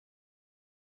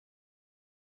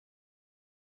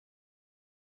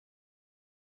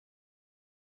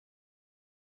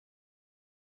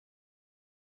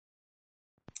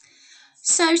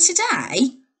So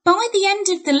today, by the end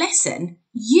of the lesson,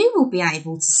 you will be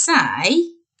able to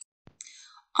say,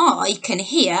 I can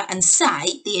hear and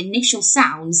say the initial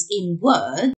sounds in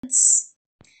words,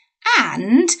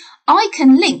 and I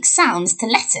can link sounds to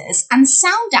letters and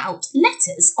sound out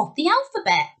letters of the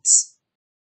alphabet.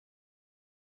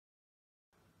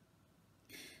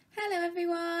 Hello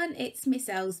everyone, it's Miss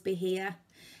Elsby here.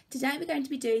 Today we're going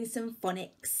to be doing some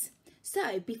phonics.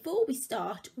 So before we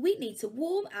start, we need to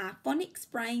warm our phonics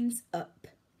brains up.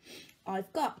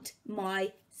 I've got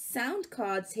my sound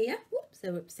cards here. Whoops,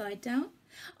 they're upside down.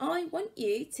 I want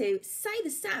you to say the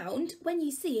sound when you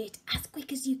see it as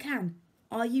quick as you can.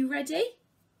 Are you ready?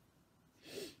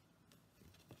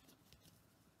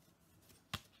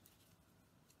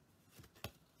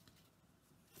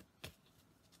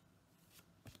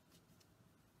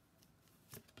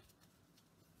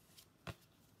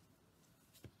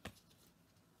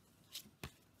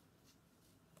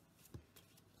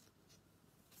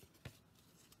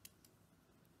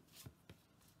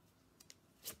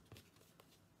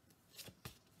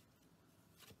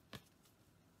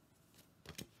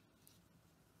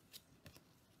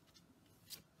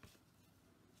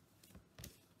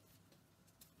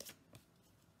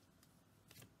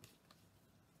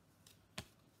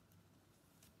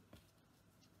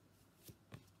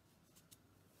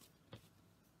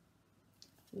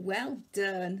 Well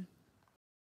done.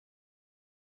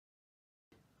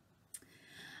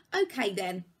 Okay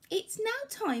then, it's now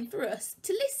time for us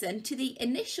to listen to the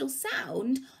initial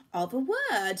sound of a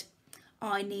word.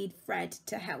 I need Fred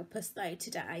to help us though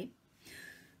today.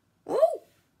 Oh,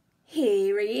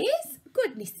 here he is.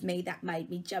 Goodness me, that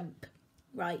made me jump.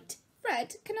 Right,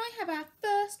 Fred, can I have our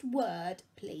first word,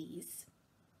 please?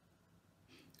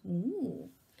 Ooh,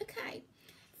 okay.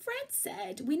 Fred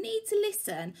said we need to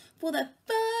listen for the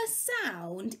first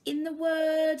sound in the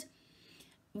word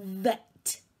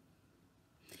vet.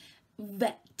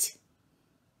 Vet.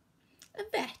 A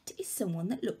vet is someone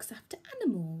that looks after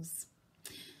animals.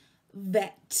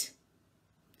 Vet.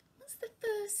 What's the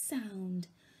first sound?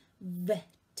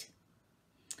 Vet.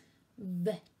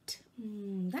 Vet.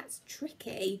 That's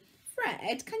tricky.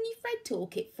 Fred, can you Fred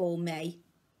talk it for me?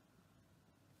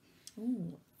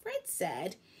 Ooh, Fred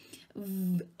said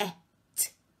vet.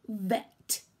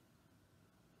 Vet.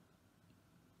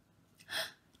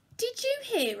 Did you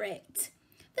hear it?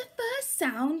 The first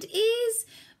sound is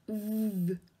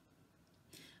v.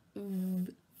 V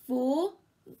for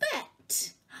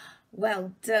vet.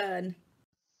 Well done.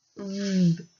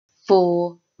 V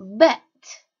for vet.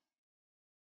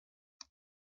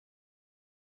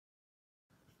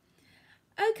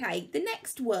 Okay, the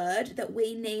next word that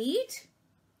we need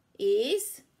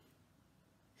is...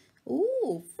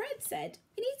 Ooh, Fred said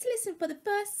we need to listen for the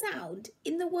first sound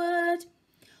in the word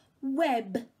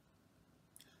web.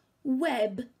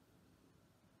 Web.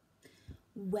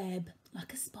 Web,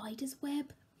 like a spider's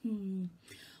web.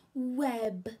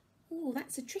 Web. Oh,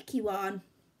 that's a tricky one.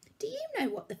 Do you know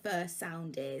what the first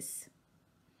sound is?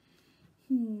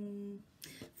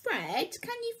 Fred,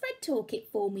 can you Fred talk it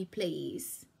for me,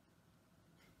 please?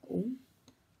 Oh.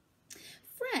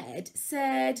 Fred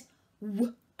said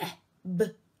web.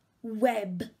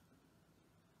 Web.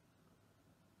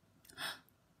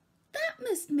 That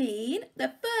must mean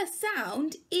the first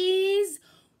sound is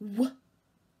w.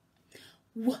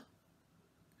 W.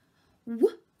 W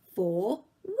for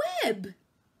web.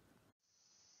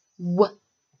 W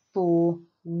for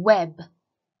web.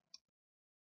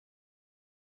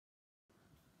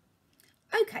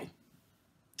 Okay.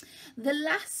 The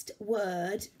last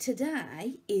word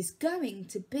today is going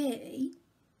to be...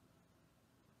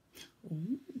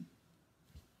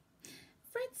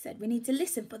 Fred said we need to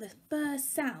listen for the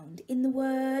first sound in the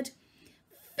word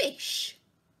fish.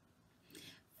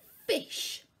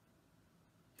 Fish.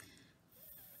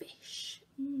 Fish.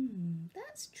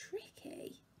 That's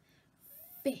tricky.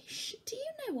 Fish. Do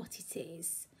you know what it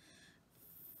is?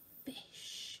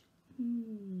 Fish.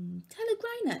 Tell a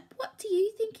grown-up, what do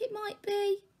you think it might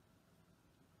be?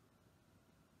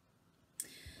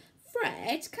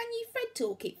 Fred, can you Fred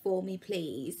talk it for me,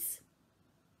 please?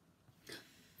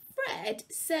 Fred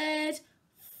said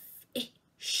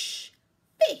fish.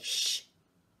 Fish.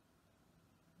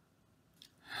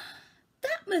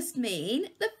 That must mean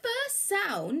the first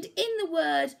sound in the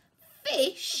word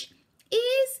fish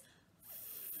is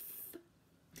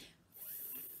f.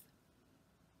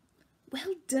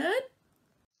 Well done.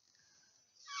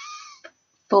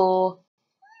 For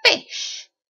fish.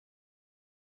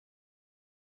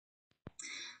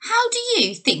 How do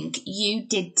you think you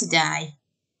did today?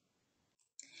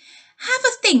 Have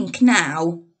a think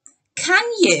now. Can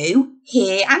you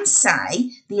hear and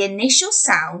say the initial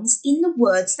sounds in the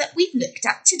words that we've looked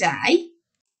at today?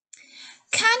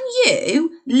 Can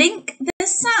you link the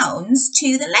sounds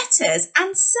to the letters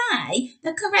and say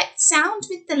the correct sound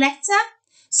with the letter?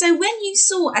 So when you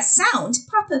saw a sound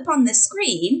pop up on the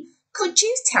screen, could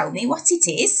you tell me what it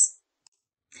is?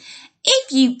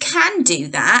 If you can do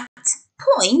that,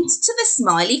 point to the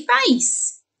smiley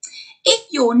face. If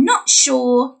you're not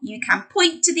sure, you can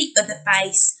point to the other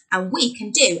face and we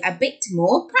can do a bit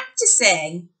more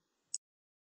practicing.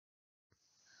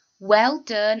 Well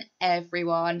done,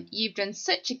 everyone. You've done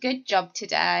such a good job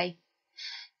today.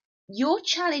 Your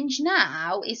challenge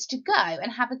now is to go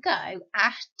and have a go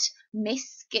at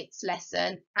Miss Skit's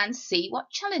lesson and see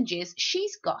what challenges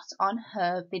she's got on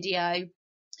her video.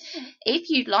 If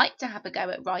you'd like to have a go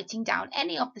at writing down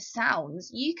any of the sounds,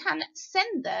 you can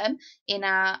send them in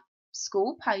our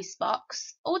school post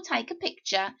box or take a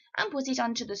picture and put it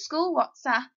onto the school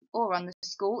WhatsApp or on the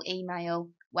school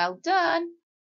email. Well done!